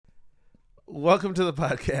Welcome to the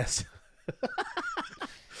podcast.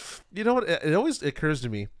 You know what? It always occurs to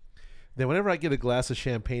me that whenever I get a glass of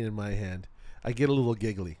champagne in my hand, I get a little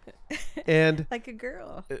giggly, and Like a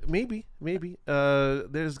girl. maybe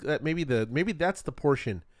there's maybe that's the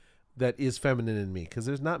portion that is feminine in me because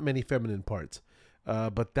there's not many feminine parts,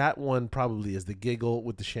 but that one probably is the giggle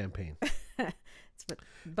with the champagne. It's what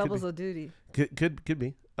Bubbles will do to you. Could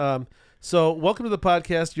be. So welcome to the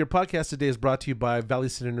podcast. Your podcast today is brought to you by Valley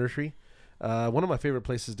Center Nursery, one of my favorite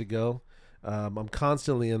places to go. I'm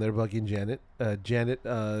constantly in there bugging Janet. Janet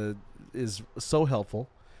is so helpful.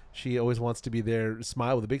 She always wants to be there,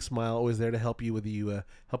 smile with a big smile, always there to help you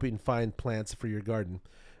help you find plants for your garden.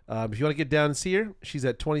 If you want to get down and see her, she's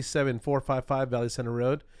at 27455 Valley Center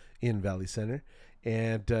Road in Valley Center,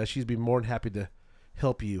 and she'd be more than happy to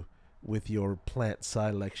help you with your plant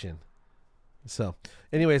selection. So,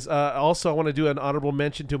 anyways, also I want to do an honorable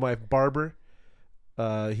mention to my barber.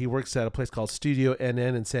 He works at a place called Studio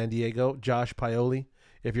NN in San Diego, Josh Pioli.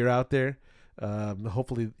 If you're out there,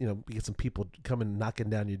 hopefully, you get some people coming knocking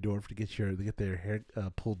down your door to get their hair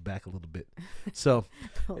pulled back a little bit. So,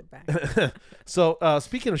 Pull it back. so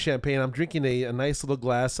speaking of champagne, I'm drinking a nice little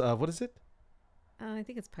glass of, what is it? I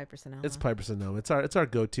think it's Piper Sonoma. It's Piper Sonoma. It's our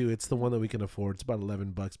go-to. It's the one that we can afford. It's about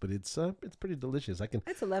 $11, but it's pretty delicious.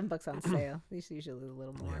 It's $11 on sale. It's usually a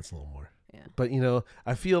little more. Yeah, it's a little more. Yeah. But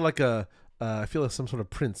I feel like some sort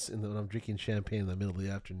of prince when I'm drinking champagne in the middle of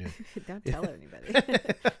the afternoon. Don't tell anybody.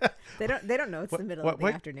 They don't know it's the middle of the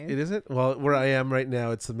afternoon. It isn't? Well, where I am right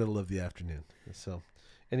now, it's the middle of the afternoon. So,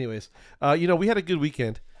 anyways, we had a good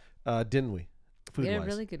weekend, didn't we? We Food-wise. had a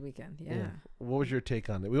really good weekend. Yeah. What was your take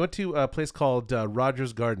on it? We went to a place called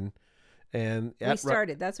Rogers Garden, and That's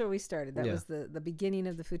where we started. That was the beginning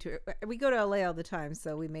of the food tour. We go to LA all the time,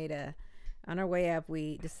 so we made on our way up,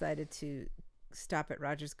 we decided to stop at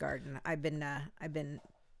Rogers Garden. I've been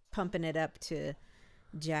pumping it up to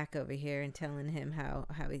Jack over here and telling him how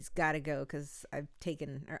he's got to go because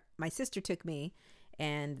my sister took me,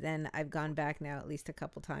 and then I've gone back now at least a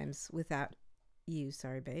couple times without you.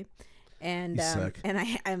 Sorry, babe. And You suck. and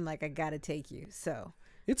I'm like, I gotta take you. So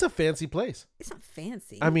it's a fancy place. it's not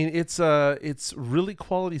fancy. I mean, it's really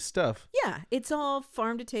quality stuff. Yeah, it's all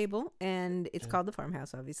farm to table, and it's called the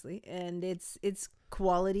Farmhouse, obviously, and it's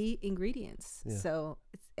quality ingredients. Yeah. So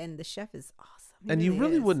and the chef is awesome. He And you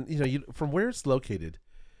really is. wouldn't, from where it's located,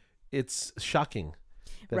 it's shocking.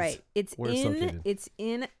 Right. It's where it's located. it's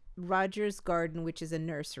in Rogers Garden, which is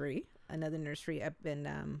another nursery up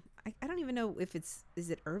in I don't even know if is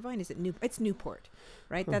it Irvine? Is it It's Newport,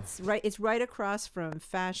 right? That's right. It's right across from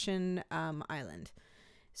Fashion Island.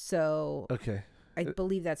 So Okay. I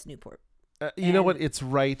believe that's Newport. You know what? It's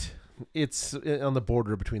right. It's on the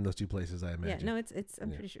border between those two places, I imagine. Yeah, no, it's.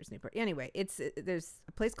 I'm pretty sure it's Newport. Anyway, there's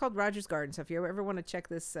a place called Rogers Garden. So if you ever want to check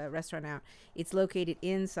this restaurant out, it's located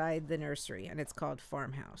inside the nursery, and it's called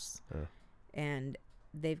Farmhouse. And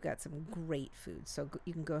they've got some great food. So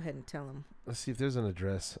you can go ahead and tell them. Let's see if there's an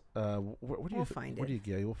address. We'll find Where it. do you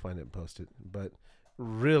get? We'll find it and post it. But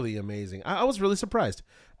really amazing. I was really surprised.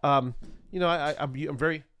 I'm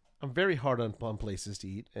very hard on places to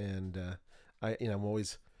eat, and I'm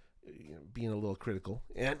always being a little critical,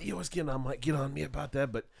 and you always get on me about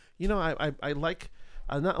that. But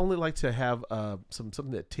I not only like to have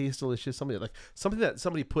something that tastes delicious, something that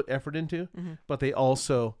somebody put effort into, but they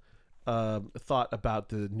also thought about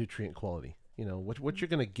the nutrient quality. What you're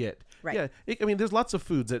gonna get. Right. Yeah. There's lots of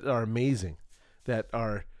foods that are amazing, that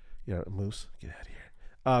are, Moose, get out of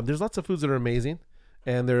here. There's lots of foods that are amazing,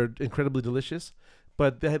 and they're incredibly delicious,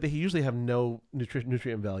 but they usually have no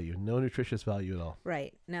nutrient value, no nutritious value at all.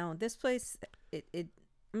 Right. Now, this place,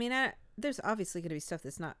 there's obviously going to be stuff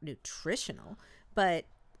that's not nutritional, but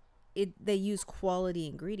they use quality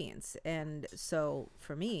ingredients. And so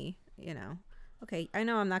for me, okay, I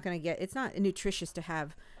know I'm not going to it's not nutritious to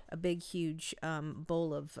have a big, huge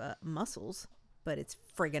bowl of mussels, but it's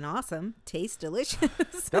friggin' awesome. Tastes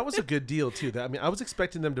delicious. That was a good deal, too. I was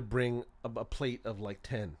expecting them to bring a plate of like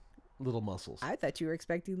 10 little mussels. I thought you were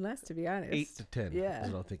expecting less, to be honest. 8 to 10 Yeah. is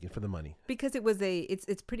what I'm thinking, for the money. Because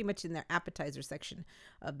it's pretty much in their appetizer section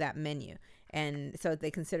of that menu. And so they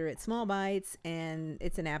consider it small bites, and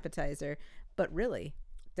it's an appetizer. But really,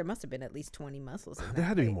 there must have been at least 20 mussels in that There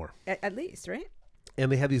had to be plate. more. At least, right?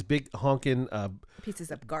 And they had these big honking Pieces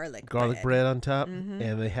of garlic bread on top,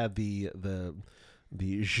 and they had the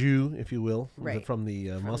jus, if you will, Right. from the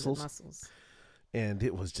from mussels. the mussels. And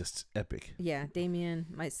it was just epic. Yeah, Damien,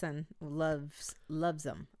 my son, loves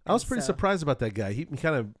them. I was And pretty so- surprised about that guy. He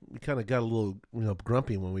kind of got a little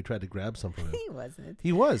grumpy when we tried to grab some from him. He wasn't.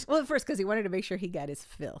 He was. Well, at first, because he wanted to make sure he got his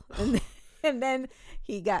fill, and then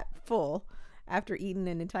he got full, after eating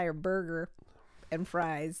an entire burger and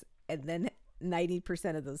fries and then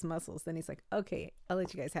 90% of those mussels. Then he's like, okay, I'll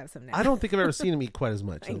let you guys have some now. I don't think I've ever seen him eat quite as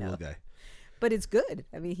much. I The know. little guy. But it's good.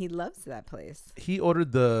 I mean, he loves that place. He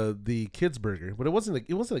ordered the kids burger, but it wasn't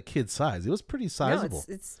a kid size. It was pretty sizable.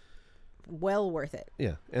 No, it's well worth it.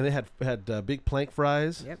 Yeah, and they had big plank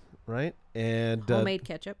fries. Yep. Right, and Homemade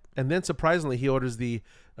ketchup. and then surprisingly, he orders the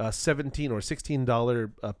 $17 or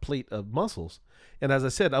 $16 plate of mussels. And as I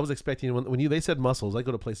said, I was expecting when they said mussels, I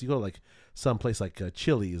go to you go to like some place like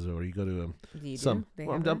Chili's, or you go to You some. do?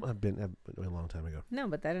 I've been a long time ago. No,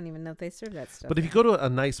 but I don't even know if they serve that stuff. But if you go to a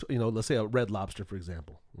nice, let's say a Red Lobster, for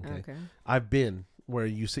example. Okay. I've been where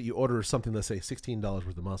you order something, let's say $16 worth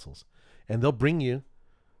of mussels, and they'll bring you,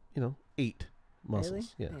 8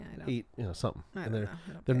 mussels. Really? Yeah, Yeah, I don't- 8, something. I And don't they're know.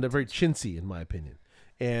 I don't they're very chintzy, in my opinion.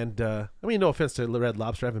 And no offense to Red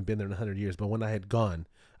Lobster, I haven't been there in 100 years, but when I had gone,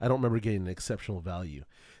 I don't remember getting an exceptional value.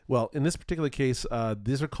 Well, in this particular case,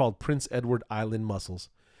 these are called Prince Edward Island mussels,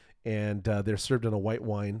 and they're served in a white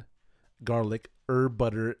wine, garlic, herb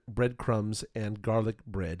butter, breadcrumbs, and garlic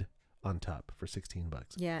bread on top for $16.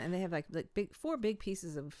 Yeah, and they have like 4 big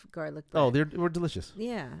pieces of garlic bread. Oh, they were delicious.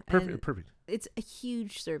 Yeah. Perfect. and Perfect. It's a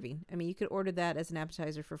huge serving. I mean, you could order that as an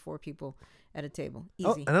appetizer for 4 people at a table.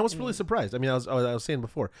 Oh, Easy. and I was really surprised. I mean, I was saying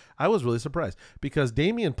before, I was really surprised because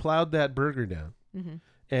Damien plowed that burger down, Mm-hmm.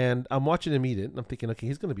 and I'm watching him eat it, and I'm thinking, okay,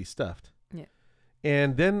 he's going to be stuffed. Yeah.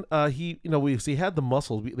 And then he had the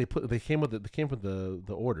mussels. They came with the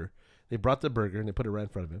order. They brought the burger and they put it right in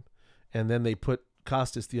front of him, and then they put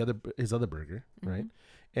Costas his other burger, right?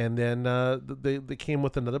 And then they came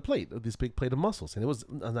with another plate, this big plate of mussels, and it was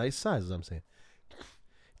a nice size, as I'm saying.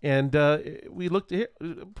 And we looked here,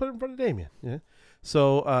 put it in front of Damien. Yeah.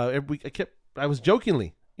 So I was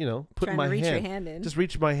jokingly, putting Trying my to reach hand, your hand in. just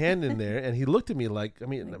reached my hand in there, and he looked at me like,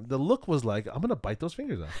 the look was like, I'm gonna bite those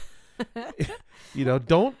fingers off.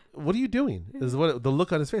 Don't. What are you doing? Is what the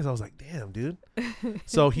look on his face. I was like, damn, dude.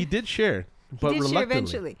 So he did share. But he did share reluctantly.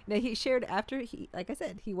 eventually. Now he shared after like I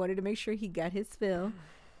said, he wanted to make sure he got his fill,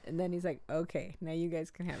 and then he's like, "Okay, now you guys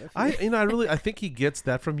can have it." I think he gets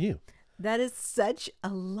that from you. That is such a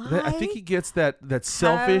lie. I think he gets that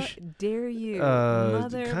selfish. How dare you,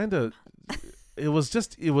 mother? Kind of. It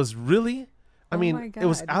was really. I mean, my it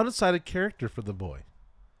was God.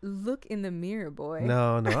 Look in the mirror, boy.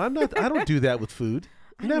 No, I'm not. I don't do that with food.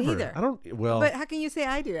 I Never. neither. I don't. Well, But how can you say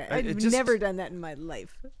I do it? I've just- never done that in my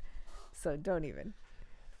life. So don't even.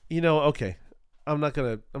 okay. I'm not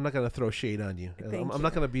gonna throw shade on you. Thank I'm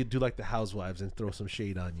not gonna do like the housewives and throw some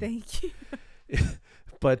shade on you. Thank you.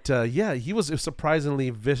 But he was surprisingly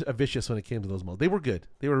vicious when it came to those mussels. They were good.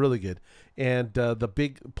 They were really good. And the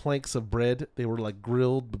big planks of bread, they were like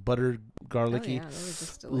grilled, buttered, garlicky, Oh, yeah, they were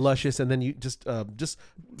just delicious. luscious. And then you just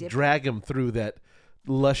Dip. drag them through that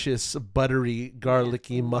luscious, buttery,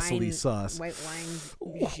 garlicky, muscly sauce. White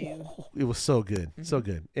wine bijou. It was so good, so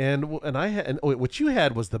good. And what you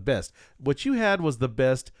had was the best. What you had was the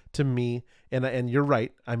best to me. And you're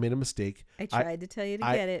right. I made a mistake. I tried to tell you to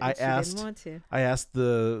I- get it, I but you asked- didn't want to. I asked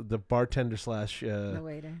the bartender / The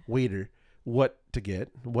waiter. waiter what to get,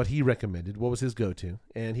 what he recommended, what was his go-to,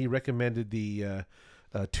 and he recommended the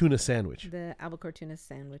tuna sandwich. The albacore tuna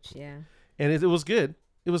sandwich, yeah. And it was good.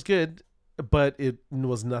 It was good, but it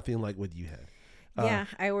was nothing like what you had. Yeah,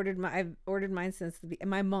 I've ordered mine since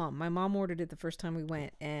my mom ordered it the first time we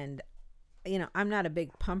went, and I'm not a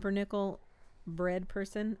big pumpernickel bread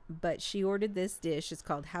person, but she ordered this dish. It's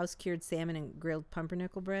called house cured salmon and grilled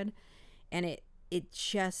pumpernickel bread, and it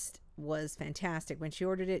just was fantastic. When she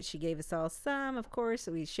ordered it, she gave us all some, of course,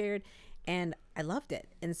 so we shared, and I loved it.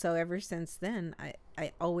 And so ever since then,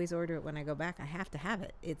 I always order it when I go back. I have to have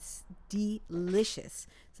it. It's delicious.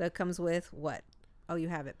 So it comes with what? Oh, you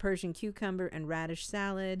have it. Persian cucumber and radish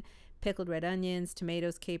salad, pickled red onions,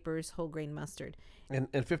 tomatoes, capers, whole grain mustard. And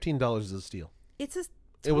 $15 is a steal. It's a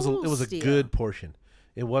It was a steal. good portion.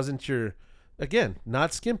 It wasn't again,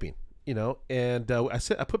 not skimping, and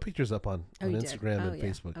I put pictures up on you did? Instagram and yeah.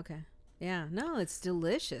 Facebook. Okay. Yeah. No, it's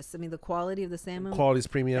delicious. I mean, the quality of the salmon, Quality's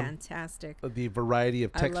premium. fantastic. The variety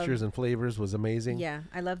of I love- textures and flavors was amazing. Yeah,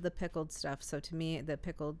 I love the pickled stuff. So to me, the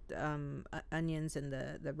pickled onions and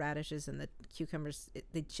the radishes and the cucumbers,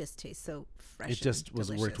 they just taste so fresh. It just and was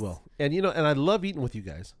delicious. worked well. And and I love eating with you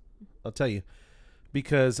guys. I'll tell you,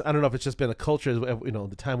 because I don't know if it's just been a culture.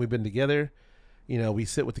 The time we've been together, we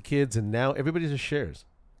sit with the kids, and now everybody just shares.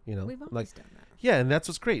 We've always done that. Yeah, and that's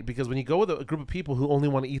what's great, because when you go with a group of people who only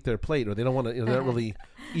want to eat their plate, or they don't want to, they're not really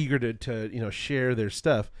eager to share their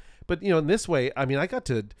stuff. But in this way, I mean, I got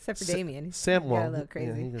to Except for Damien. Sam, He got well, a little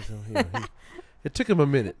crazy. it took him a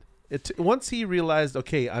minute. Once he realized,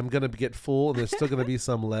 okay, I'm gonna get full, and there's still gonna be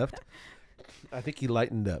some left. I think he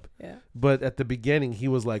lightened up. Yeah. But at the beginning, he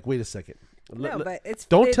was like, "Wait a second, But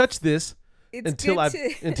don't touch this it's until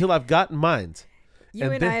good until I've gotten mines." You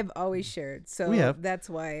and I have always shared, so that's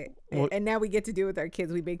why. Well, and now we get to do it with our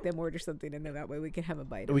kids. We make them order something, and then that way we can have a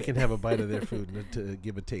bite. We can have a bite of their food to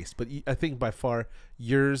give a taste. But I think by far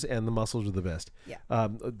yours and the mussels were the best. Yeah.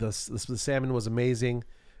 The salmon was amazing.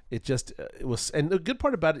 It was, and the good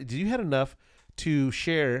part about it, you had enough to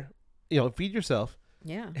share. Feed yourself.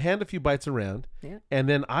 Yeah. Hand a few bites around. Yeah. And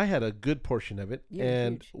then I had a good portion of it,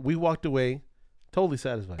 and we walked away totally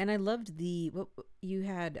satisfied. And I loved you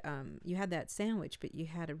had that sandwich, but you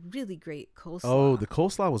had a really great coleslaw. Oh, the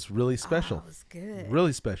coleslaw was really special. Oh, it was good.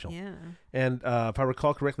 Really special. Yeah. And if I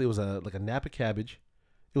recall correctly, it was like a Napa cabbage.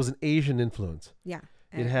 It was an Asian influence. Yeah.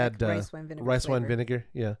 It had rice wine vinegar. Rice wine vinegar,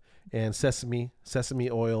 yeah, and sesame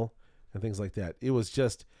oil, and things like that. It was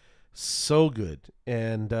just so good,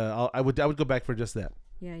 and I would go back for just that.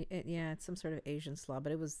 Yeah, it's some sort of Asian slaw,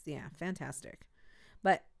 but it was fantastic.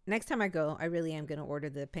 But next time I go, I really am going to order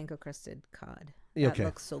the panko crusted cod. That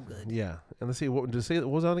looks so good. Yeah, and let's see what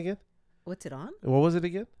was on again. What's it on? What was it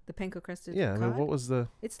again? The panko crusted. Yeah, cod? I mean, what was the?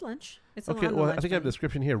 It's lunch. It's okay. Well, I think I have a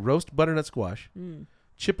description here: roast butternut squash,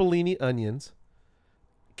 cipollini onions,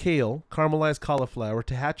 kale, caramelized cauliflower,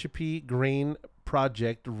 Tehachapi grain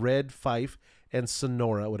project, red fife, and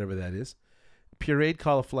Sonora, whatever that is, pureed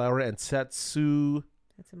cauliflower, and Satsumimo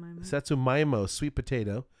sweet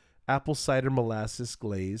potato, apple cider molasses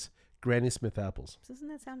glaze, Granny Smith apples. Doesn't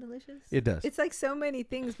that sound delicious? It does. It's like so many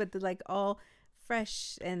things, but they're like all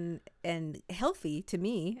fresh and healthy to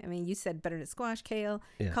me. I mean, you said butternut squash, kale,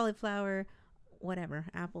 cauliflower, whatever,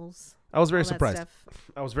 apples. I was very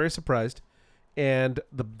surprised. And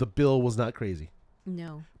the bill was not crazy.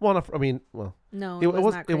 No. Well, no,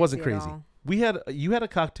 it wasn't crazy. You had a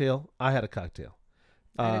cocktail. I had a cocktail.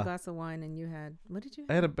 I had a glass of wine, and you had, what did you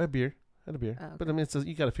have? I had a beer. Oh, okay. But I mean,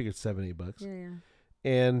 you got to figure it's $70. Yeah.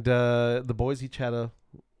 And the boys each had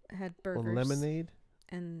had burgers, lemonade,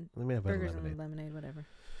 and they may have burgers lemonade. and lemonade, whatever.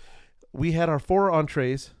 We had our 4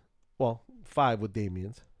 entrees. Well, 5 with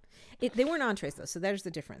Damien's. They weren't entrees though, so there's the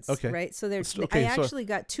difference. Okay. Right. So I actually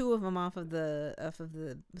got 2 of them off of the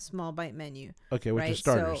small bite menu. Okay, which are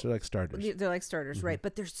starters. So they're like starters. They're like starters, right?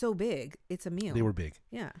 But they're so big, it's a meal. They were big.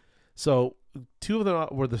 Yeah. So 2 of them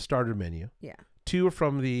were the starter menu. Yeah. 2 are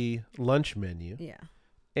from the lunch menu. Yeah.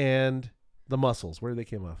 And the mussels, where did they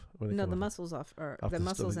came off? The mussels off the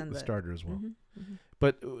mussels and the starter as well. Mm-hmm, mm-hmm.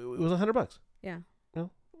 But it was $100. Yeah.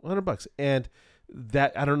 $100, and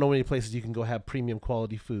that I don't know many places you can go have premium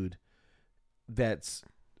quality food that's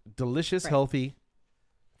delicious, healthy,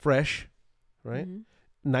 fresh, right? Mm-hmm.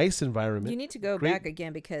 Nice environment. You need to go back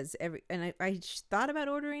again because I thought about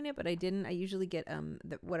ordering it, but I didn't. I usually get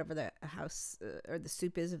whatever the house or the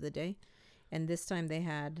soup is of the day, and this time they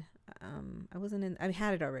had I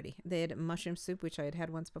had it already. They had mushroom soup, which I had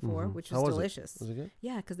once before, which was delicious. Was it good?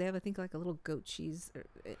 Yeah, because they have I think like a little goat cheese.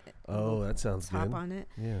 That sounds top good. on it.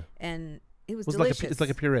 Yeah, and it was delicious. It's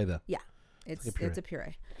like a puree though. Yeah, it's a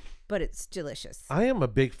puree. But it's delicious. I am a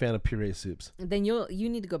big fan of puree soups. Then you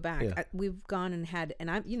need to go back. Yeah. We've gone and had, and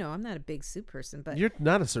I'm not a big soup person, but you're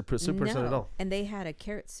not a soup person at all. And they had a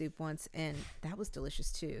carrot soup once, and that was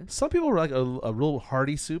delicious too. Some people were like a real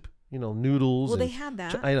hearty soup, noodles. Well, they had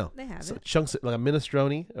that. I know they have it. Chunks like a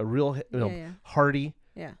minestrone, a real hearty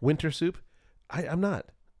winter soup. I'm not.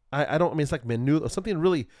 I don't. I mean, it's like menudo, something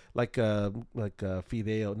really like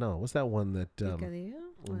fideo. No, what's that one that? No,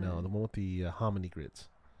 the one with the hominy grits.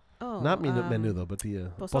 Oh, not menudo, but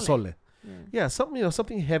the pozole.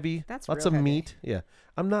 Something heavy. That's lots real of heavy. meat. Yeah,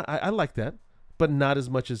 I'm not. I like that, but not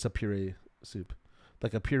as much as a puree soup,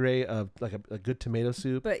 like a puree of like a good tomato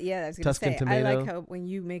soup. But yeah, I was gonna say, I like how when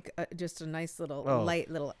you make just a nice little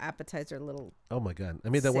light little appetizer, little. Oh my god, I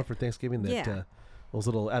made that one for Thanksgiving. That those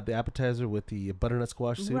little the appetizer with the butternut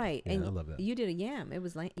squash soup. Right, yeah, and I love that. You did a yam. It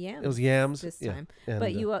was like yams. It was yams this time.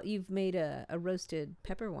 But you've made a roasted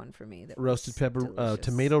pepper one for me. Roasted pepper,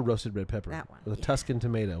 tomato roasted red pepper. That one. With a Tuscan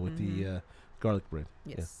tomato with the garlic bread.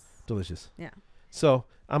 Yes. Yeah, delicious. Yeah. So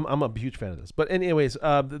I'm a huge fan of this. But anyways,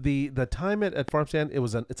 the time at Farm Stand,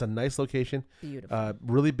 it's a nice location. Beautiful.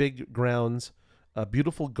 Really big grounds. A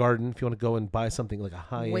beautiful garden. If you want to go and buy something like a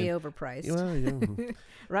high end. Way overpriced. Well, yeah.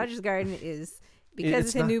 Rogers Garden is. Because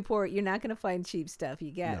it's in Newport, you're not going to find cheap stuff.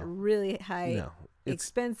 You get really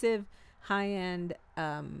expensive, high-end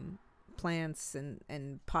plants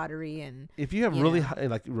and pottery and. If you have really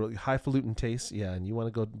highfalutin taste, and you want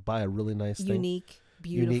to go buy a really nice thing, unique,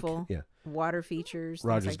 beautiful, water features,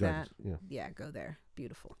 Rogers things like Gardens, that. Yeah, go there.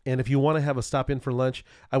 Beautiful. And if you want to have a stop in for lunch,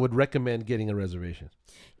 I would recommend getting a reservation.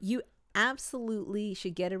 You absolutely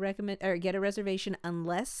should get a reservation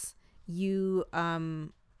unless you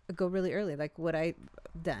go really early, like what I've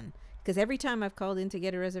done. Because every time I've called in to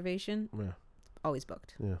get a reservation, always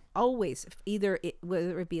booked. Yeah. Always.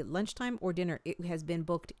 Whether it be at lunchtime or dinner, it has been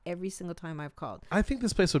booked every single time I've called. I think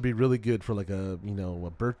this place would be really good for like a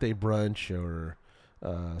birthday brunch or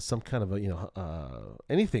some kind of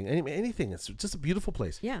anything. It's just a beautiful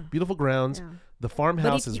place. Yeah. Beautiful grounds. Yeah. The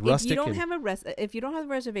farmhouse is rustic. If you don't have a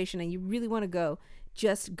reservation and you really want to go,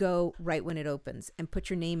 just go right when it opens and put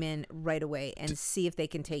your name in right away and see if they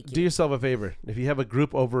can take you. Do yourself a favor. If you have a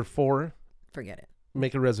group over 4, forget it.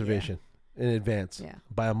 Make a reservation in advance. Yeah.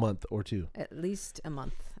 By a month or 2. At least a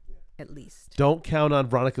month. At least. Don't count on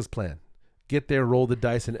Veronica's plan. Get there, roll the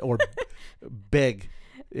dice, or beg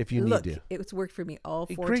if you need to. It's worked for me all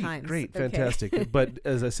 4 times. Great, fantastic. But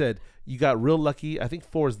as I said, you got real lucky. I think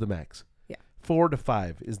 4 is the max. 4 to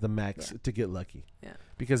 5 is the max to get lucky. Yeah.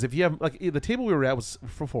 Because if you have the table we were at was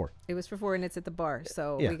for 4. It was for 4 and it's at the bar,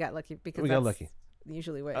 so we got lucky because got lucky.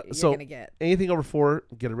 Usually what you're gonna get. Anything over 4,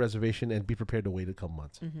 get a reservation and be prepared to wait a couple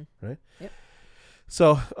months. Mm-hmm. Right. Yep.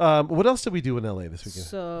 So what else did we do in LA this weekend?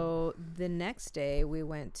 So the next day we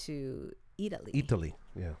went to Italy. Italy.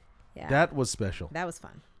 Yeah. Yeah. That was special. That was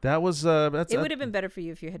fun. That was it would have been better for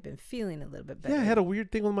you if you had been feeling a little bit better. Yeah, I had a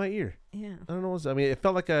weird thing with my ear. Yeah. I don't know. It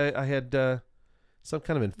felt like I had some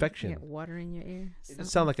kind of infection. You get water in your ear. It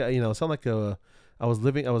just sounded like I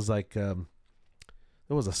was like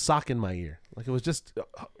there was a sock in my ear. Like it was just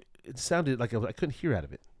it sounded like I couldn't hear out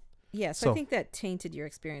of it. Yeah, so I think that tainted your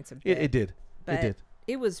experience a bit. It did. But it did.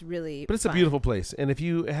 It was really But it's fun. a beautiful place. And if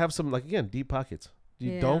you have some deep pockets,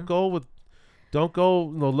 don't go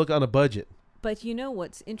look on a budget. But you know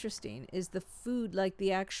what's interesting is the food, like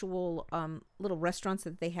the actual little restaurants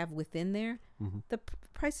that they have within there. Mm-hmm. The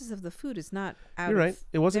prices of the food is not out. You're right.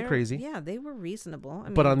 It wasn't crazy. Yeah, they were reasonable.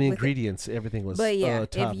 But on the ingredients, everything was. But yeah,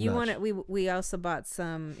 top if you notch. want to, we also bought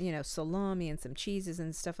some salami and some cheeses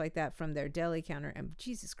and stuff like that from their deli counter. And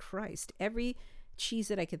Jesus Christ, every cheese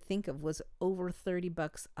that I could think of was over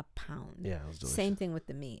 $30 a pound. Yeah, it was delicious. Same thing with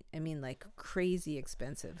the meat. I mean, like crazy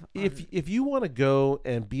expensive. If you want to go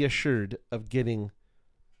and be assured of getting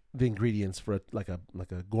the ingredients for a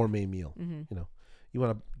gourmet meal, mm-hmm. you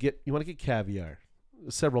want to get caviar,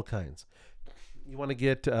 several kinds. You want to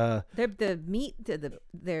get their meat,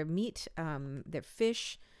 their meat, their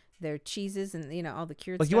fish, their cheeses, and all the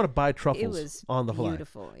cured stuff. You want to buy truffles it was on the fly.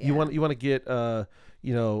 Beautiful. Yeah. You want to get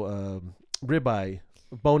ribeye,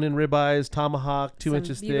 bone-in ribeyes, tomahawk, 2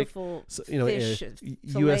 inches thick. Fish,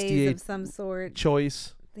 USDA of some sort.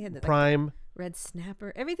 Choice, they had prime, red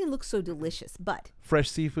snapper. Everything looks so delicious, but fresh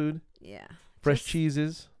seafood. Yeah. Fresh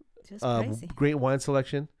cheeses. Just crazy. Great wine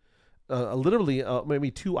selection. Literally maybe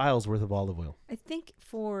 2 aisles worth of olive oil. I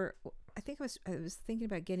was thinking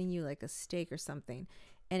about getting you like a steak or something,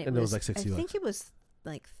 and it was like $60. I think it was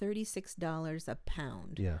like $36 a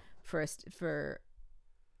pound. Yeah.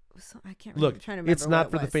 I can't remember. Look, I'm trying to remember it's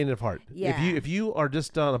not for the faint of heart. Yeah. If you are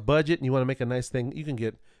just on a budget and you want to make a nice thing, you can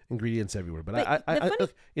get ingredients everywhere. But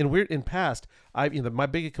look, in past, my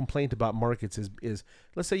biggest complaint about markets is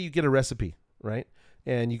let's say you get a recipe, right?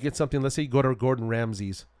 And you get something, let's say you go to Gordon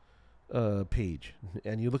Ramsay's page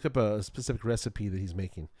and you look up a specific recipe that he's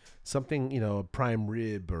making, something, a prime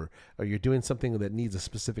rib or you're doing something that needs a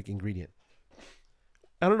specific ingredient.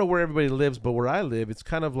 I don't know where everybody lives, but where I live, it's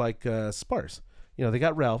kind of like sparse. They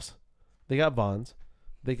got Ralph's, they got Vons,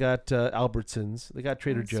 they got Albertsons, they got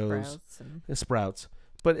Trader Joe's, Sprouts.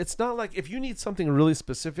 But it's not like if you need something really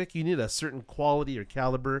specific, you need a certain quality or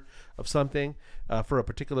caliber of something for a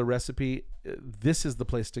particular recipe. This is the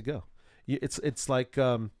place to go. It's like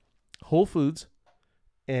Whole Foods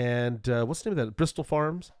and what's the name of that? Bristol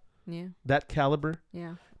Farms. Yeah. That caliber.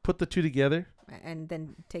 Yeah. Put the two together. And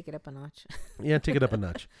then take it up a notch. Yeah, take it up a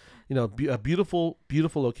notch. A beautiful,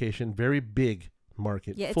 beautiful location, very big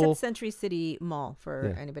market. Yeah, it's at Century City Mall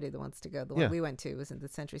for anybody that wants to go. The one we went to was in the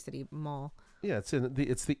Century City Mall. Yeah, it's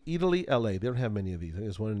the Italy, LA. They don't have many of these. I think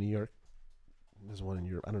there's one in New York. There's one in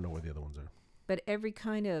Europe. I don't know where the other ones are. But every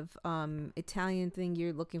kind of Italian thing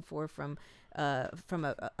you're looking for, from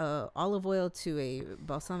a olive oil to a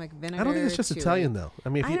balsamic vinegar. I don't think it's just Italian though. I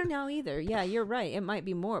mean, I don't know either. Yeah, you're right. It might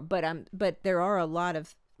be more, but there are a lot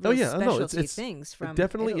of specialty things from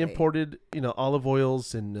definitely Italy. Imported. Olive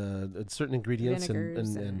oils and certain ingredients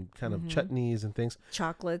and kind of chutneys and things.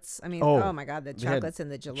 Chocolates. I mean, oh my God, the chocolates and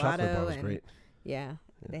the gelato. Chocolate bar was great. Yeah,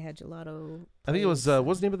 they had gelato. I think it was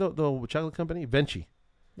what's the name of the chocolate company? Venchi.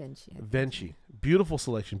 Venchi. Beautiful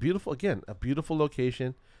selection. Beautiful, again, a beautiful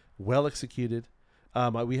location, well executed. I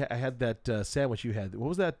had that sandwich you had. What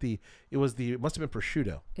was that? It must have been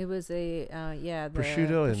prosciutto. It was the prosciutto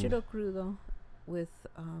prosciutto crudo with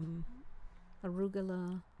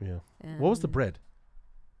arugula. Yeah. What was the bread?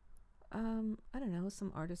 I don't know,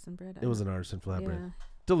 some artisan bread. It was an artisan flatbread. Yeah.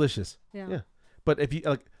 Delicious. Yeah. Yeah. But if you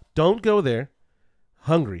don't go there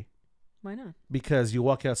hungry. Why not? Because you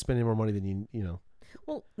walk out spending more money than you know.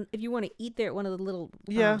 Well, if you want to eat there at one of the little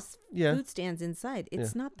food stands inside,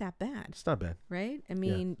 it's not that bad. It's not bad, right? I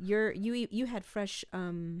mean, you had fresh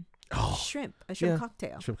shrimp, a shrimp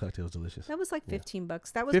cocktail. Shrimp cocktail was delicious. That was like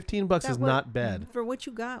 $15. That was $15 is not bad for what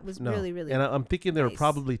you got. Was really, really. And I'm thinking there nice. were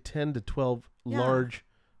probably 10 to 12 large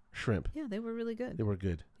shrimp. Yeah, they were really good. They were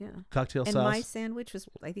good. Yeah, cocktail and sauce. my sandwich was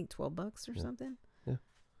I think $12 or something. Yeah.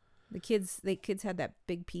 The kids had that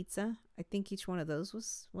big pizza. I think each one of those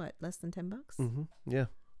was less than $10. Mm-hmm. Yeah.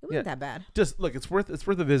 It wasn't that bad. Just look, it's worth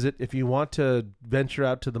a visit if you want to venture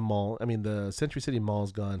out to the mall. I mean, the Century City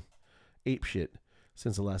Mall's gone ape shit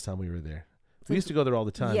since the last time we were there. We used to go there all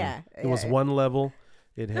the time. Yeah, it was one level.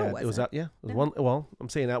 It had no, it was out. Yeah, it was one. Well, I'm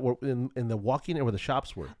saying out in the walking area where the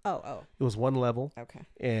shops were. Oh. It was one level. Okay.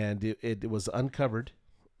 And it was uncovered.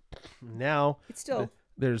 Now it's still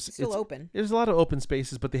open. There's a lot of open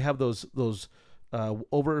spaces, but they have those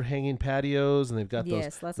overhanging patios, and they've got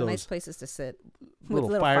lots of nice places to sit.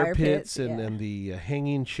 Little fire pits and the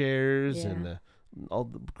hanging chairs and all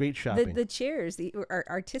the great shopping. The chairs are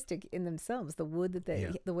artistic in themselves. The wood that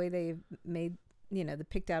the way they made, they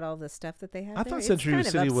picked out all the stuff that they had. I thought Century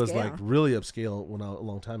City was like really upscale a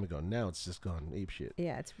long time ago. Now it's just gone ape shit.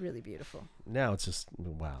 Yeah, it's really beautiful. Now it's just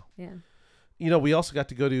wow. Yeah. We also got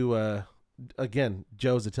to go to again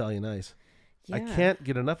Joe's Italian Ice. Yeah. I can't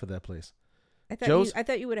get enough of that place. I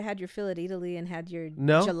thought you would have had your fill at Italy and had your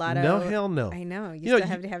gelato. No, hell no. I know. You still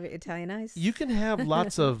have to have Italian ice. You can have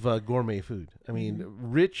lots of gourmet food. I mean,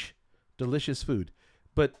 rich, delicious food.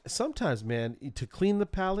 But sometimes, man, to clean the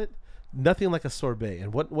palate, nothing like a sorbet.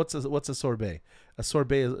 And what's a sorbet? A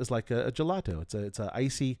sorbet is like a gelato. It's a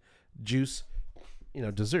icy juice,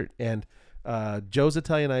 dessert. And Joe's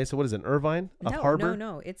Italian Ice. What is it? Irvine? Harbor?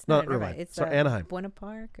 No. It's not Irvine. It's Anaheim. Buena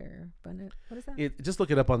Park what is that? Just look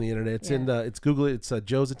it up on the internet. It's it's Google it. It's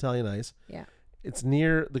Joe's Italian Ice. Yeah. It's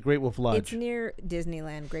near the Great Wolf Lodge. It's near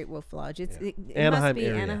Disneyland, Great Wolf Lodge. It Anaheim must be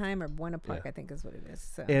area. Anaheim or Buena Park, I think is what it is.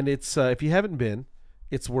 So. And it's if you haven't been,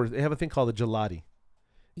 it's worth. They have a thing called a gelati.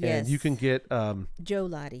 Yes. And you can get Joe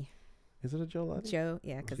Lottie. Is it a Joe Lottie? Joe,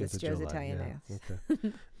 yeah, because it's Joe's Italian Ice.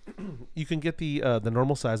 Okay. You can get the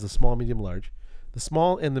normal size, the small, medium, large. The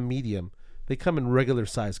small and the medium, they come in regular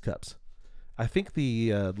size cups. I think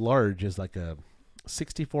the large is like a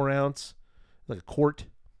 64 ounce, like a quart.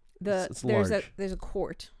 It's large. There's a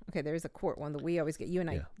quart. Okay, there is a quart one that we always get. You and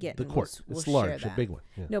I get the quart. We'll it's large, share that. a big one.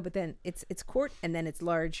 Yeah. No, but then it's quart and then it's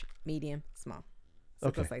large, medium, small. So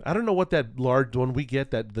okay. Like I don't know what that large one we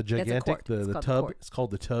get. The gigantic the tub. It's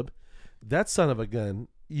called the tub. That son of a gun.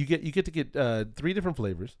 You get to get 3 different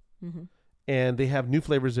flavors, and they have new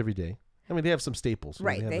flavors every day. I mean, they have some staples.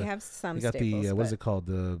 Right, they have some staples. They got the, what is it called?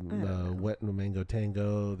 The wet mango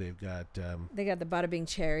tango. They've got... they got the bada bing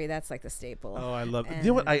cherry. That's like the staple. Oh, I love it. You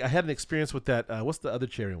know what? I had an experience with that. What's the other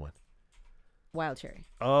cherry one? Wild cherry.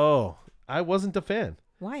 Oh, I wasn't a fan.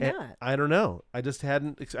 Why not? I don't know. I just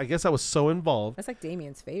hadn't... I guess I was so involved. That's like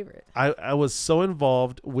Damien's favorite. I was so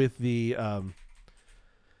involved with the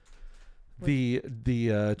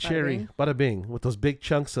cherry bada bing with those big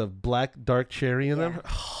chunks of black dark cherry in them.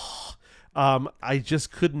 I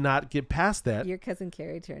just could not get past that. Your cousin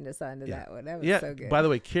Carrie turned us on to that one. That was so good. By the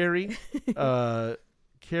way, Carrie,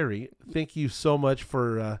 thank you so much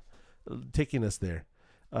for taking us there.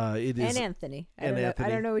 It is and Anthony. Anthony. I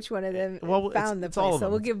don't know which one of them found the it's place, so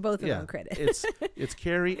we'll give both of them credit. it's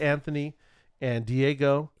Carrie, Anthony, and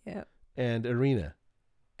Diego, and Irina.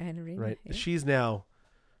 Right, yeah. She's now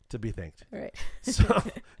to be thanked. Right. So,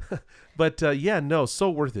 but so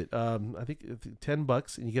worth it. I think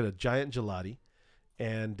 $10 and you get a giant gelati,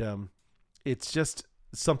 and it's just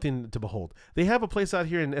something to behold. They have a place out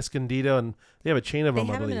here in Escondido, and they have a chain of them.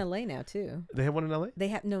 They have them in LA now too. They have one in LA. They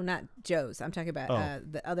have not Joe's. I'm talking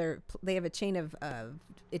about the other. They have a chain of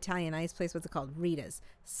Italian ice place. What's it called? Rita's.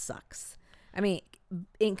 Sucks. I mean,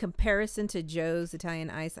 in comparison to Joe's Italian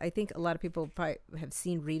Ice, I think a lot of people probably have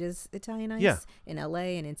seen Rita's Italian Ice in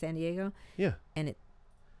LA and in San Diego. Yeah. And it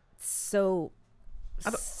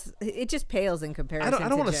just pales in comparison. I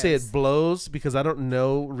don't want to say it blows because I don't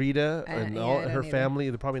know Rita and all her family.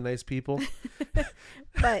 They're probably nice people.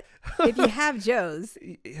 But if you have Joe's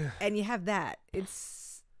and you have that,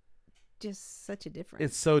 it's just such a difference.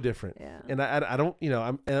 It's so different. Yeah. And I don't,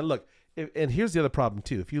 and look, and here's the other problem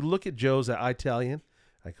too. If you look at Joe's Italian,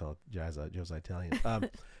 I call it Joe's Italian.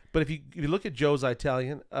 But if you look at Joe's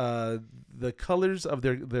Italian, the colors of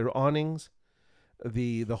their awnings,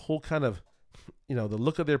 the whole kind of, the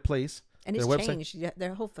look of their place, And it's their website. changed.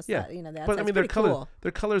 Their whole facade. Yeah. You know, that's But I mean, their cool.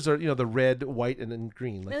 their colors are the red, white, and then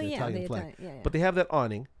green, like the Italian flag. Yeah. But they have that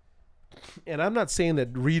awning. And I'm not saying that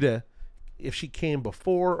Rita, if she came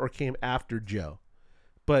before or came after Joe,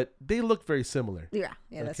 but they look very similar. Yeah,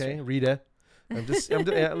 that's true. Rita. I'm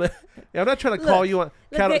not trying to call you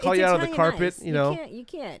call you out on the carpet. Nice. You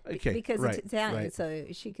can't. Okay, because right, it's Italian, right. so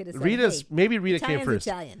she could have said, Rita's hey, maybe Rita Italian's came first.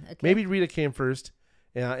 Italian. Okay. Maybe Rita came first,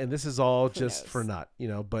 and this is all just knows? for naught,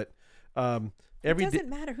 But it doesn't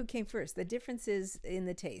matter who came first. The difference is in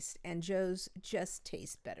the taste, and Joe's just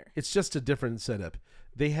tastes better. It's just a different setup.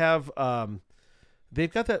 They have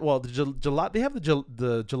they've got that. Well, the gelato. They have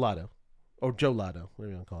the gelato, or gelato,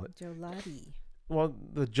 whatever you want to call it. Gelati. Well,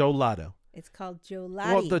 the gelato. It's called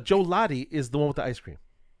gelati. Well, the gelati is the one with the ice cream,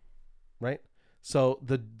 right? So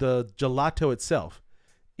the gelato itself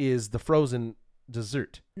is the frozen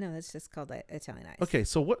dessert. No, that's just called Italian ice. Okay,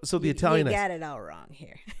 so what? So the Italian you ice. got it all wrong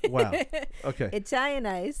here. Wow. Okay. Italian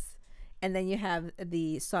ice, and then you have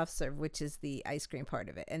the soft serve, which is the ice cream part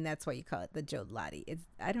of it, and that's why you call it the gelati.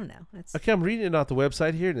 I don't know. That's Okay, I'm reading it off the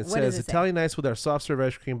website here, and it says Italian ice with our soft serve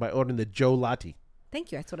ice cream by ordering the gelati.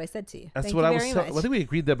 Thank you. That's what I said to you. That's Thank what you I was. very much. I think we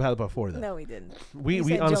agreed about before, though. No, we didn't. We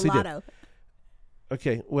said honestly gelato. did.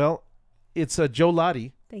 Okay, well, it's a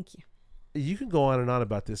gelati. Thank you. You can go on and on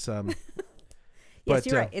about this. Yes, but,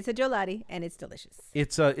 you're right. It's a gelati, and it's delicious.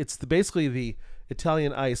 It's basically the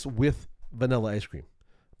Italian ice with vanilla ice cream,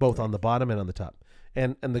 both on the bottom and on the top.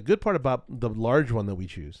 And the good part about the large one that we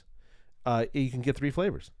choose, you can get 3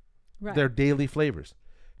 flavors. Right. They're daily flavors,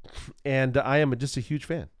 and I am just a huge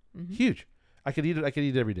fan. Mm-hmm. Huge. I could eat it. I could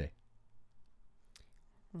eat it every day.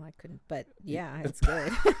 Well, I couldn't, but yeah, it's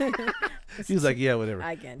good. He's like, yeah, whatever.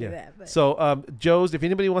 I can't do that. But. So, Joe's, if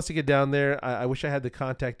anybody wants to get down there, I wish I had the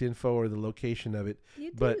contact info or the location of it.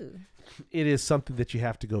 You do. But it is something that you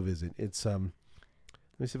have to go visit. It's let me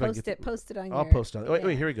see if I can get post it on. I'll post on.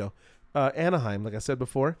 Wait, here we go. Anaheim, like I said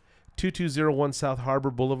before, 2201 South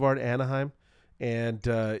Harbor Boulevard, Anaheim, and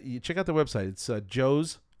you check out the website. It's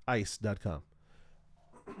joesice.com.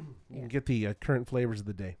 You can get the current flavors of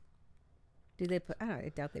the day. Do they put?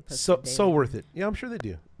 I doubt they post. So worth it. Yeah, I'm sure they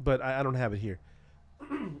do, but I don't have it here.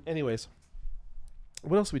 Anyways,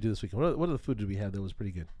 what else did we do this weekend? What other food did we have that was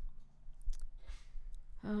pretty good?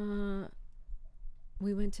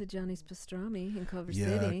 We went to Johnny's Pastrami in Culver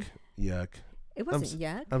City. Yuck. It wasn't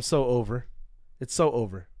yuck. I'm so over. It's so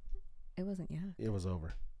over. It wasn't yuck. It was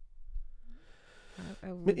over.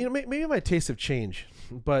 Maybe my tastes have changed,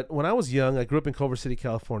 but when I was young, I grew up in Culver City,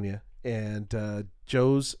 California, and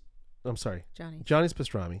Johnny's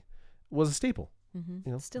Pastrami was a staple.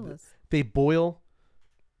 Mm-hmm. Still is. They boil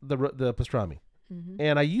the pastrami,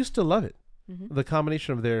 and I used to love it. Mm-hmm. The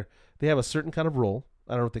combination of they have a certain kind of roll.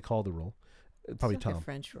 I don't know what they call the roll. Probably it's like Tom. A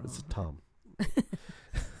French roll. It's Tom.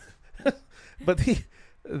 But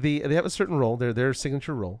they have a certain roll, their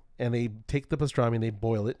signature roll, and they take the pastrami and they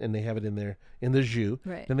boil it and they have it in the jus.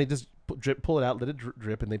 Right. Then they just pull it out, let it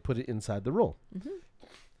drip, and they put it inside the roll. Mm-hmm.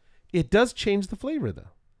 It does change the flavor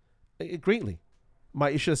though, greatly.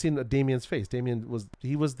 You should have seen Damien's face. Damien was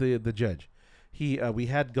the judge. We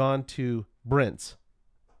had gone to Brent's,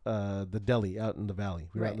 the deli out in the valley.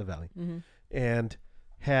 We were out in the valley, and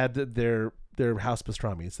had their house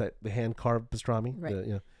pastrami. It's the hand carved pastrami.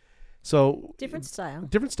 Right. So different style,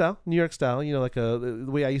 New York style. Like the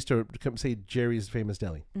way I used to say Jerry's Famous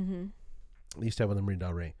Deli. Mm-hmm. They used to have one in Marine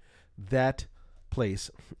Del Rey. That place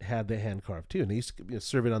had the hand carved too, and they used to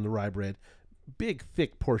serve it on the rye bread, big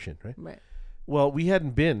thick portion, right? Right. Well, we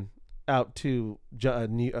hadn't been out to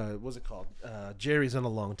what's it called, Jerry's in a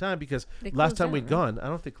long time because last time we'd gone, I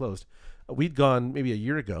don't think they closed. We'd gone maybe a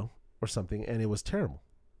year ago or something, and it was terrible.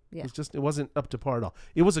 Yeah. It wasn't up to par at all.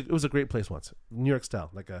 It was a great place once, New York style,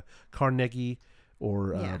 like a Carnegie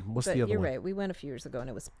or what's the other one? You're right. We went a few years ago and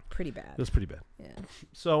it was pretty bad. It was pretty bad. Yeah.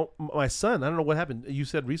 So my son, I don't know what happened. You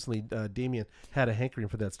said recently, Damien had a hankering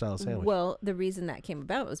for that style of sandwich. Well, the reason that came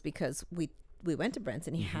about was because we went to Brent's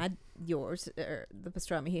and he had yours, or the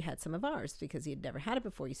pastrami. He had some of ours because he had never had it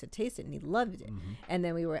before. He said taste it, and he loved it. Mm-hmm. And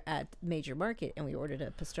then we were at Major Market and we ordered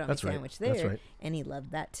a pastrami sandwich there, and he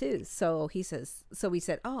loved that too. So we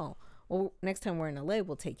said, oh, well, next time we're in LA,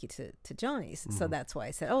 we'll take you to Johnny's. Mm-hmm. So that's why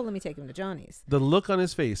I said, oh, let me take him to Johnny's. The look on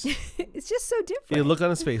his face. It's just so different. The look on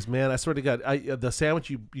his face, man. I swear to God, the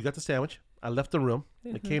sandwich, you got the sandwich. I left the room.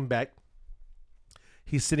 I came back.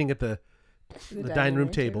 He's sitting at the dining room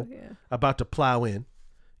table, about to plow in.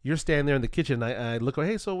 You're standing there in the kitchen. I look,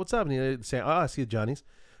 hey, so what's up? And he's saying, I see Johnny's.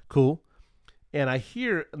 Cool. And I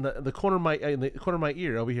hear in the corner of my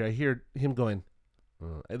ear over here, I hear him going,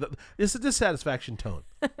 it's a dissatisfaction tone.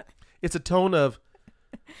 It's a tone of,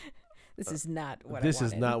 This is not what This I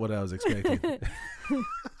wanted. is not what I was expecting.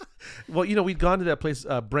 Well, we'd gone to that place,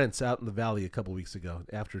 Brent's, out in the valley a couple weeks ago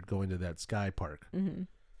after going to that Sky Park. Mm-hmm.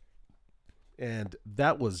 And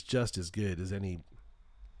that was just as good as any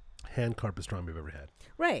hand carved pastrami I've ever had.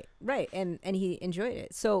 Right. And he enjoyed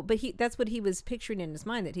it. So, but that's what he was picturing in his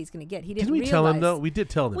mind that he's going to get. He didn't Didn't we realize. tell him, though? We did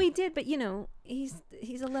tell him. We did, but he's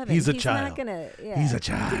 11. He's a Not child. gonna. Yeah, He's a It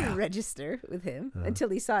didn't child. register with him until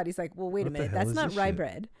he saw it. He's like, well, wait a What the minute. hell That's is not this rye shit?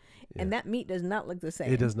 bread, Yeah. and that meat does not look the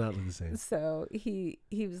same. It does not look the same. So he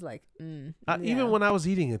was like, yeah. Even when I was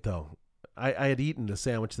eating it, though, I had eaten a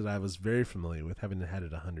sandwich that I was very familiar with, having had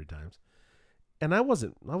it 100 times, and I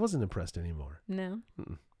wasn't impressed anymore. No.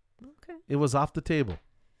 Mm-mm. Okay. It was off the table.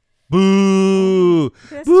 Boo!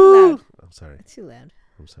 That's Boo! too loud. I'm sorry. That's too loud.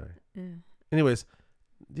 I'm sorry. Yeah. Anyways,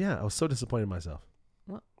 yeah, I was so disappointed in myself.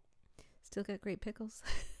 Still got great pickles.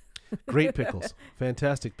 Great pickles.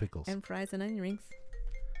 Fantastic pickles. And fries and onion rings.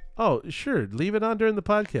 Oh, sure. Leave it on during the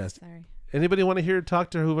podcast. Sorry. Anybody want to hear her talk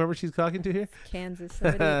to whoever she's talking to here? Kansas.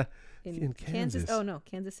 Somebody In Kansas. Kansas. Oh, no.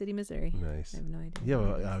 Kansas City, Missouri. Nice. I have no idea. Yeah,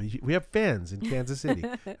 well, we have fans in Kansas City.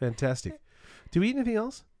 Fantastic. Do we eat anything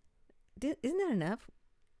else? Isn't that enough?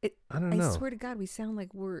 I don't know. I swear to God, we sound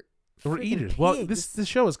like we're We're eaters. pigs. Well, this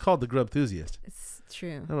show is called The Grub Enthusiast. It's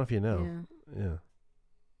true. I don't know if you know. Yeah. Yeah.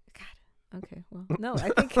 Okay. Well, no, I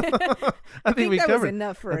think I think we that covered. was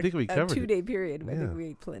enough for I think we a covered it. 2-day period. I Yeah. think we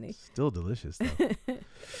ate plenty. Still delicious, though.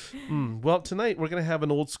 Well, tonight we're gonna have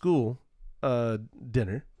an old school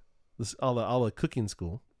dinner, this a la cooking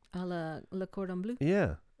school. A la Le Cordon Bleu.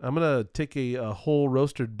 Yeah, I'm gonna take a whole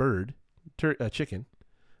roasted chicken.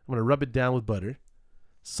 I'm gonna rub it down with butter,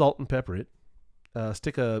 salt and pepper it.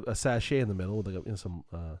 Stick a sachet in the middle with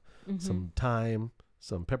some thyme,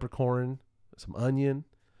 some peppercorn, some onion,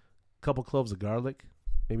 a couple cloves of garlic,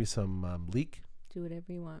 maybe some leek. Do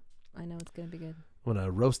whatever you want. I know it's gonna be good. I'm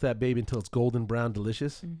gonna roast that baby until it's golden brown,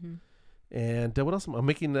 delicious. Mm-hmm. And what else? I'm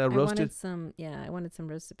making I roasted. wanted some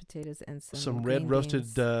roasted potatoes and Some green red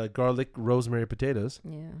roasted beans. garlic rosemary potatoes.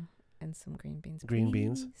 Yeah, and some green beans. Green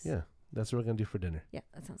beans. please. Yeah, that's what we're gonna do for dinner. Yeah,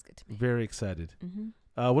 that sounds good to me. Very excited. Mm-hmm.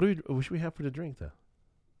 What should we have for the drink though?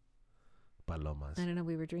 Palomas. I don't know.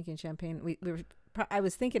 We were drinking champagne. We were. I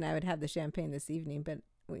was thinking I would have the champagne this evening, but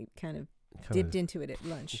we kind of dipped into it at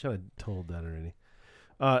lunch. You kind of told that already.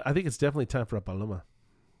 I think it's definitely time for a paloma.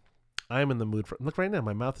 I am in the mood for. Look right now,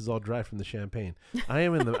 my mouth is all dry from the champagne. I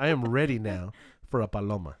am ready now for a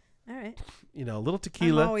paloma. All right. A little I'm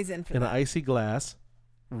tequila always in for in an that. icy glass,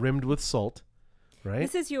 rimmed with salt. Right.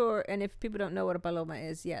 This is and if people don't know what a paloma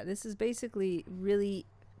is, yeah, this is basically really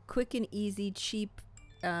quick and easy, cheap.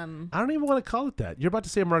 I don't even want to call it that. You're about to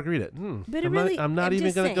say a margarita. But I'm not even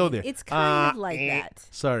just going to go saying, there. It's kind of like that.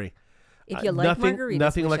 Sorry. If you like margaritas,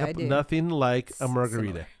 nothing which like I do. nothing like a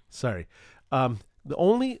margarita. Similar. Sorry. The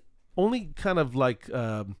only kind of like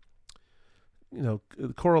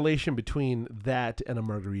correlation between that and a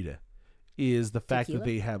margarita is the fact that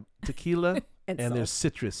they have tequila and salt. there's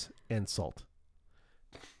citrus and salt.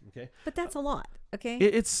 Okay. But that's a lot. Okay.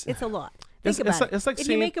 It's a lot. it's- Think about it's like- it's like if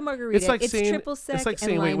saying- you make a margarita, it's like saying triple sec it's like and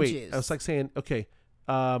saying lime wait. juice. It's like saying okay,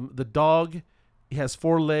 the dog has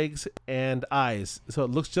 4 legs and eyes, so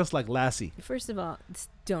it looks just like Lassie. First of all,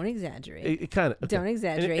 don't exaggerate. It kind of Don't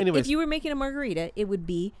exaggerate. Anyways, If you were making a margarita, it would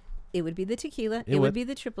be the tequila. It It would. would be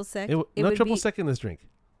the triple sec. no would triple be, sec in this drink.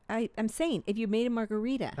 I'm saying if you made a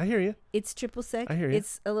margarita, I hear you. it's triple sec. I hear you.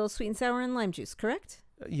 It's a little sweet and sour and lime juice, correct?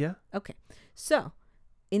 Yeah. Okay. So,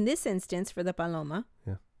 in this instance, for the paloma,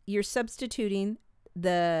 Yeah. you're substituting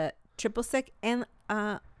the triple sec and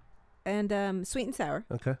sweet and sour,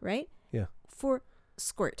 Okay. right? Yeah. For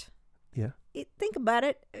squirt. Yeah. Think about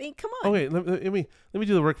it. I mean, come on. Okay. Let me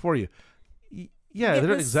do the work for you. Yeah, Get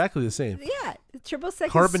they're this- exactly the same. Yeah, triple sec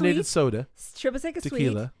Carbonated is sweet. soda, Triple sec is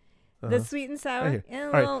tequila. sweet. The sweet and sour. I hear. And a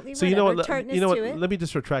All little, right. So you know what? tartness You know what? to it. Let me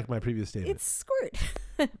just retract my previous statement. It's squirt.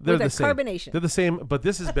 They're with the a same. carbonation. They're the same, but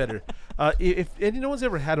this is better. If no one's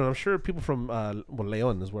ever had one, I'm sure people from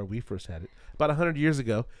Leon is where we first had it. About 100 years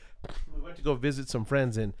ago, we went to go visit some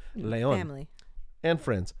friends in Leon Family. and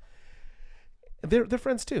friends. They're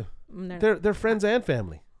friends too. They're They're friends and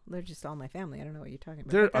family. just all my family. I don't know what you're talking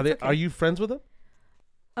about. They're but that's okay. Are you friends with them?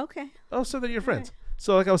 Okay. Oh, so they're your friends.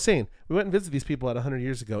 So like I was saying, we went and visited these people 100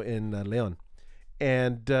 years ago in Leon,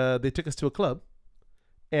 and they took us to a club,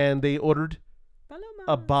 and they ordered Paloma.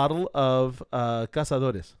 a bottle of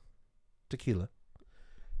Cazadores tequila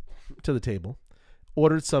to the table,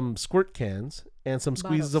 ordered some squirt cans and some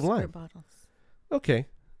squeezes of lime. Squirt bottles. Okay.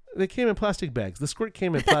 They came in plastic bags. The squirt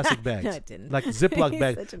came in plastic bags. No, it didn't. Like Ziploc He's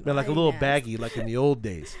bags. such an Man, like a little eye-ass. baggie like in the old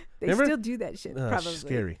days. They Remember? still do that shit, Oh, probably.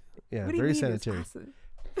 scary. Yeah, What do you very mean? It's sanitary. awesome.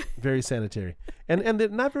 Very sanitary. And they're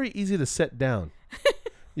not very easy to set down.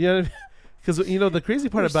 You know what I mean? Because the crazy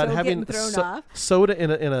part about having soda in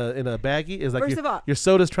a baggie is like First of all, your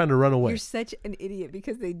soda's trying to run away. You're such an idiot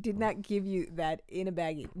because they did not give you that in a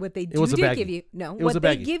baggie. What they was a baggie. give you, what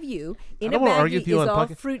they give you in a baggie is all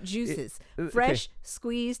fruit juices, fresh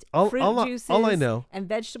squeezed fruit juices. All I know and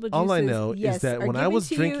vegetable juices. All I know is that when I was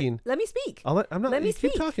drinking, let me speak. Let me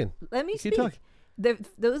speak. Keep talking. Let me speak. Talking.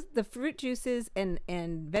 The fruit juices and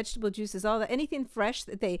vegetable juices, all that, anything fresh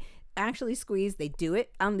that they actually squeeze, they do it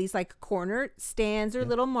on these like corner stands or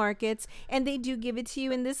little markets, and they do give it to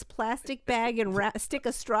you in this plastic bag and stick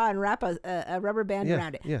a straw and wrap a rubber band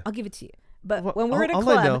around it. I'll give it to you. But when we're at a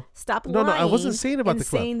club, stop lying. No, I wasn't saying about the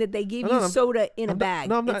club. Saying that they give you soda in a bag.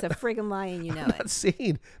 It's a friggin' lie, and you know it. I'm not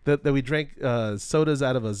saying that we drank sodas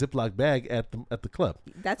out of a Ziploc bag at the club.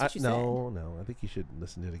 That's what you said. No. I think you should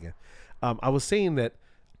listen to it again. I was saying that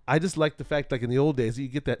I just like the fact, like in the old days, you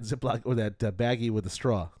get that Ziploc or that baggie with a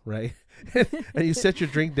straw, right? And you set your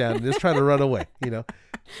drink down and just try to run away,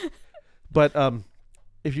 But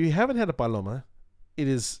if you haven't had a Paloma, it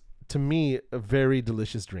is, to me, a very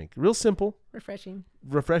delicious drink. Real simple.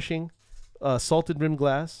 Refreshing. Salted rim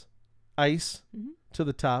glass. Ice to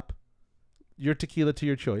the top. Your tequila to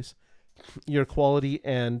your choice. Your quality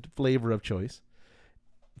and flavor of choice.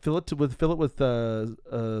 Fill it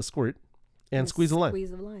with squirt. And squeeze a lime.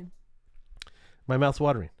 Squeeze of lime. My mouth's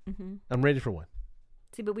watering. I'm ready for one.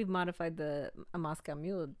 See, but we've modified a Moscow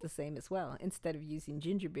Mule the same as well. Instead of using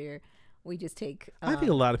ginger beer, we just take... I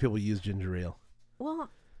think a lot of people use ginger ale. Well,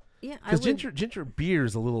 yeah. Because ginger beer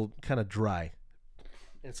is a little kind of dry.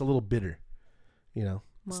 It's a little bitter. Well,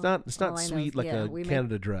 it's not sweet like a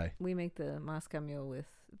Canada Dry. We make the Moscow Mule with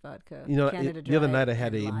vodka. Canada Dry. The other night I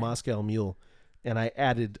had a lime. Moscow Mule, and I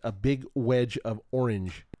added a big wedge of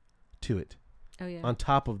orange to it. Oh yeah. On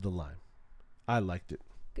top of the lime. I liked it.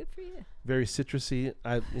 Good for you. Very citrusy.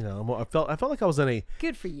 I felt like I was on a...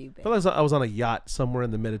 Good for you, babe. I felt like I was on a yacht somewhere in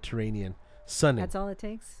the Mediterranean, sunning. That's all it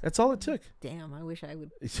takes? That's all it took. Damn, I wish I would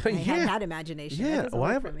had that imagination. Yeah,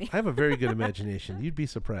 I have a very good imagination. You'd be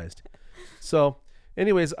surprised. So,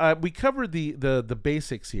 anyways, we covered the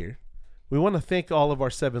basics here. We want to thank all of our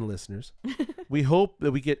 7 listeners. We hope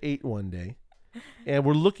that we get 8 one day. And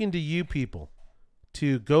we're looking to you people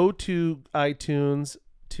to go to iTunes,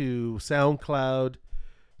 to SoundCloud,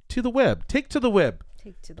 to the web. Take to the web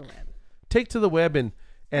and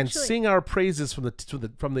actually, sing our praises from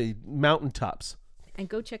the mountaintops. And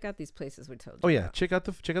go check out these places we told you. Oh yeah, about. check out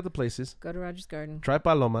the places. Go to Rogers Garden. Try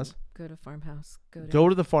Palomas. Go to Farmhouse. Go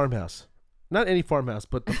to the farmhouse. Not any farmhouse,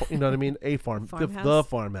 but you know what I mean? A farm. The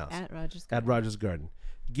farmhouse. At Rogers Garden.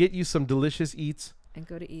 Get you some delicious eats. And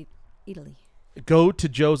go to Italy. Go to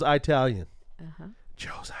Joe's Italian. Uh-huh.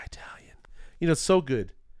 Joe's Italian. It's so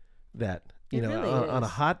good that, really on a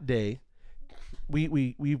hot day,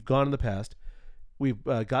 we've gone in the past. We've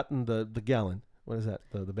gotten the gallon. What is that?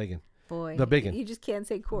 The bacon. Boy. The bacon. You just can't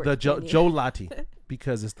say quart. The Joe Latte,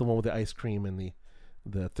 because it's the one with the ice cream and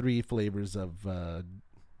the 3 flavors of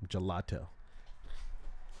gelato.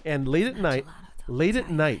 And late at night,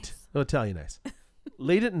 Italian ice.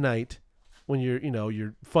 Late at night, when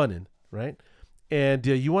you're funning, right? And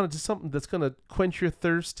you want to do something that's going to quench your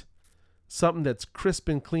thirst, something that's crisp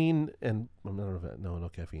and clean, and no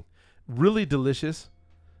caffeine. Really delicious.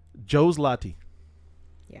 Joe's Latte.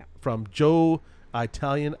 Yeah. From Joe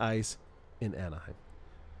Italian Ice in Anaheim.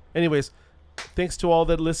 Anyways, thanks to all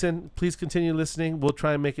that listen. Please continue listening. We'll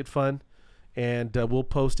try and make it fun, and we'll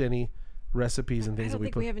post any recipes and things that we put.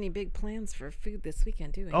 I don't think we have any big plans for food this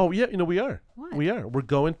weekend, do we? Oh yeah, we are. What? We are. We're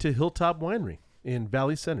going to Hilltop Winery in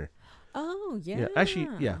Valley Center. Oh yeah. Yeah, actually,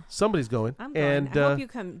 somebody's going. I'm going. And, I hope you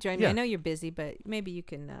come join me. I know you're busy, but maybe you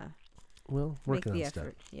can. Well, working make the on stuff.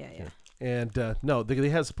 effort. Yeah. And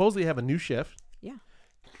they supposedly have a new chef. Yeah.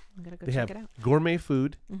 I'm gonna go check it out. Gourmet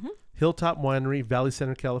food. Mm-hmm. Hilltop Winery, Valley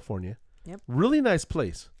Center, California. Yep. Really nice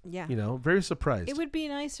place. Yeah. Very surprised. It would be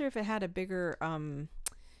nicer if it had a bigger,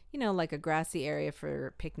 like a grassy area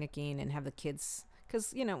for picnicking and have the kids.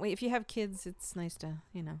 Because, if you have kids, it's nice to,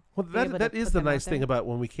 Well, that is the nice thing about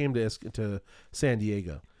when we came to San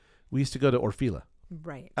Diego. We used to go to Orfila.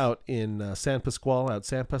 Right. Out in San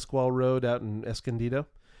Pasqual Road out in Escondido.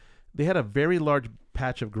 They had a very large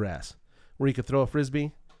patch of grass where you could throw a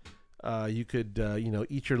Frisbee. You could,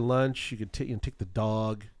 eat your lunch. You could take the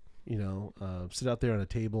dog, sit out there on a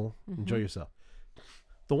table, enjoy yourself.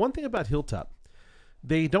 The one thing about Hilltop,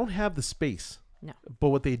 they don't have the space. No. But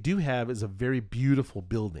what they do have is a very beautiful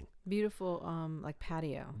building. Beautiful, like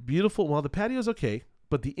patio. Beautiful. Well, the patio's okay,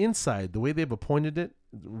 but the inside, the way they've appointed it,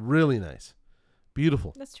 really nice.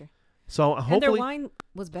 Beautiful. That's true. So hopefully, and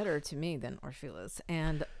was better to me than Orfila's,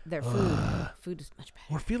 and their food is much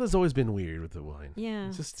better. Orfila's always been weird with the wine. Yeah,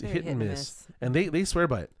 it's just very hit and miss. And they swear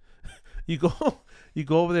by it. You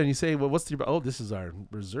go over there and you say, well, what's your? Oh, this is our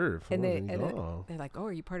reserve. And they're like, oh,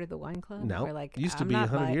 are you part of the wine club? No, we're like, used to be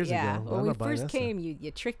 100 years ago. When we first came,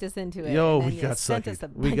 you tricked us into it. Yo, and we got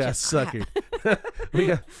suckered. We got suckered.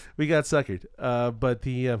 we got suckered. But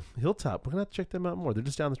the Hilltop, we're gonna have to check them out more. They're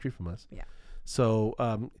just down the street from us. Yeah. So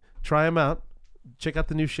try them out. Check out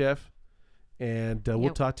the new chef, and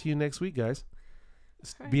we'll talk to you next week, guys.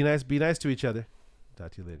 Right. Be nice to each other.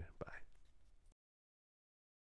 Talk to you later. Bye.